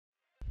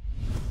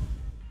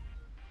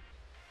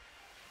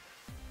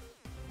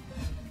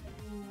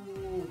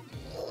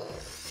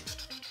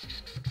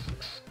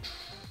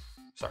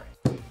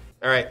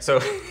All right, so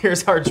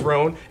here's our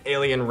drone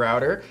alien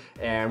router,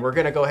 and we're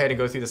gonna go ahead and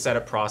go through the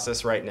setup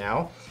process right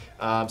now.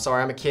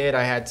 Sorry, I'm a kid.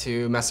 I had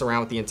to mess around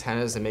with the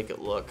antennas and make it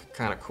look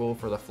kind of cool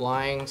for the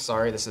flying.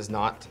 Sorry, this does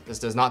not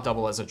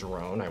double as a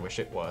drone. I wish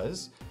it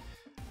was.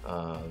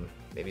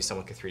 Maybe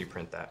someone could 3D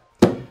print that.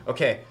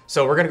 Okay,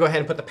 so we're gonna go ahead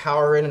and put the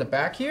power in the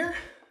back here.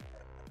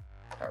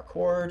 Power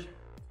cord,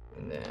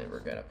 and then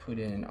we're gonna put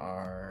in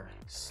our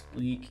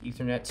sleek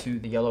Ethernet to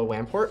the yellow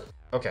WAN port.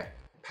 Okay,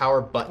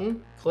 power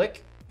button,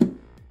 click.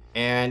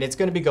 And it's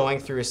gonna be going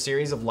through a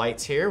series of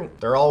lights here.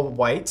 They're all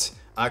white,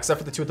 except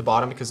for the two at the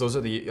bottom because those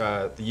are the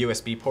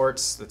USB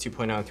ports, the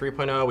 2.0 and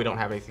 3.0. We don't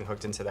have anything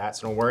hooked into that,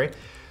 so don't worry.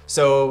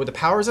 So the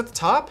power's at the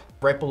top.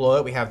 Right below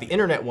it, we have the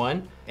internet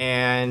one,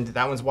 and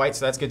that one's white,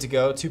 so that's good to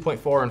go.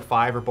 2.4 and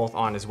 5 are both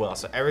on as well.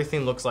 So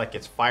everything looks like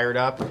it's fired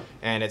up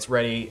and it's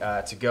ready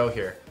to go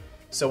here.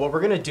 So what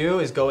we're gonna do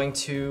is go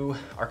into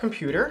our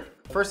computer.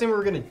 First thing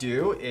we're gonna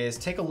do is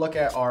take a look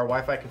at our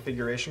Wi-Fi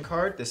configuration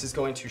card. This is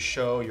going to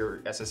show your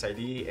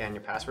SSID and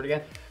your password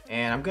again.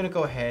 And I'm gonna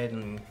go ahead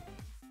and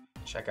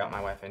check out my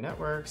Wi-Fi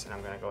networks, and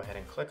I'm gonna go ahead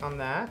and click on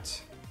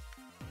that.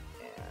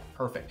 And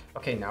perfect.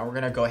 Okay, now we're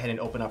gonna go ahead and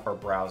open up our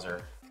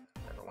browser,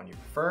 whatever one you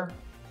prefer.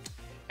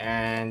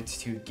 And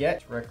to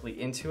get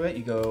directly into it,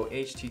 you go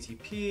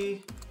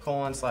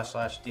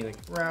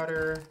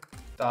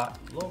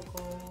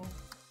http://dlinkrouter.local.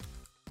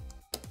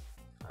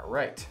 All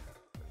right,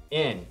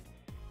 in.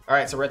 All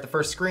right, so we're at the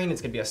first screen.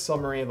 It's gonna be a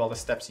summary of all the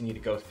steps you need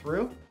to go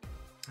through.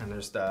 And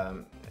there's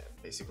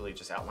basically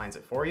just outlines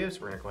it for you.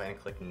 So we're gonna go ahead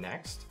and click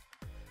next,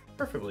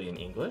 preferably in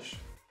English.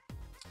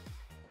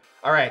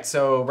 All right,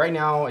 so right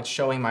now it's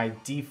showing my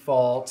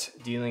default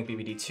D-Link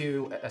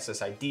BBD2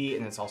 SSID,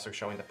 and it's also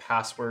showing the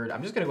password.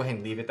 I'm just gonna go ahead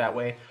and leave it that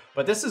way.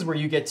 But this is where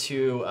you get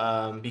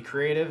to be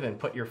creative and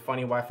put your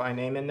funny Wi-Fi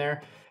name in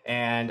there.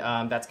 And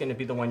that's gonna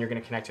be the one you're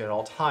gonna connect to at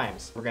all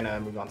times. We're gonna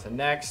move on to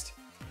next.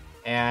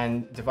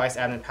 And device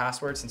admin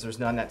password, since there's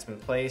none that's been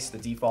placed, the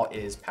default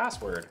is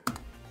password.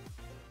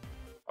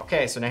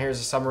 Okay, so now here's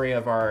a summary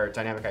of our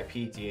dynamic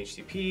IP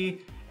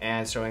DHCP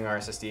and showing our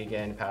SSD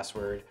again,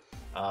 password,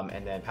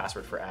 and then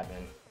password for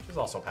admin, which is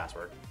also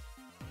password.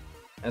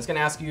 And it's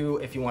gonna ask you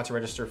if you want to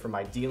register for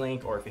my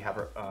D-Link or if you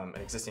have an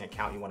existing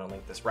account you wanna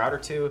link this router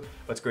to.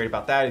 What's great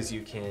about that is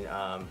you can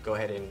go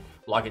ahead and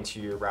log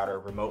into your router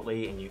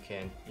remotely, and you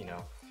can,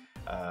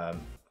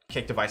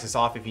 kick devices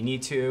off if you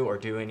need to, or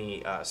do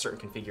any certain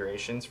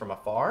configurations from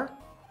afar.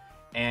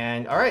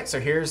 And all right, so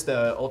here's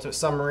the ultimate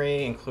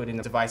summary, including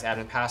the device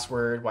admin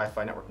password,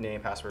 Wi-Fi network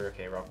name, password.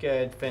 Okay, we're all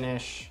good,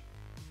 finish.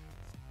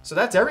 So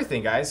that's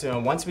everything, guys.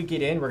 Once we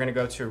get in, we're gonna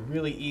go to a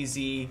really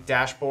easy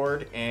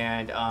dashboard,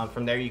 and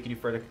from there you can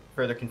do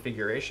further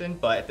configuration.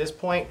 But at this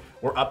point,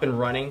 we're up and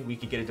running. We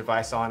could get a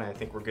device on, and I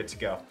think we're good to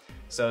go.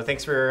 So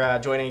thanks for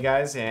joining,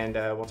 guys, and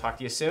we'll talk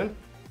to you soon.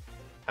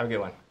 Have a good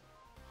one.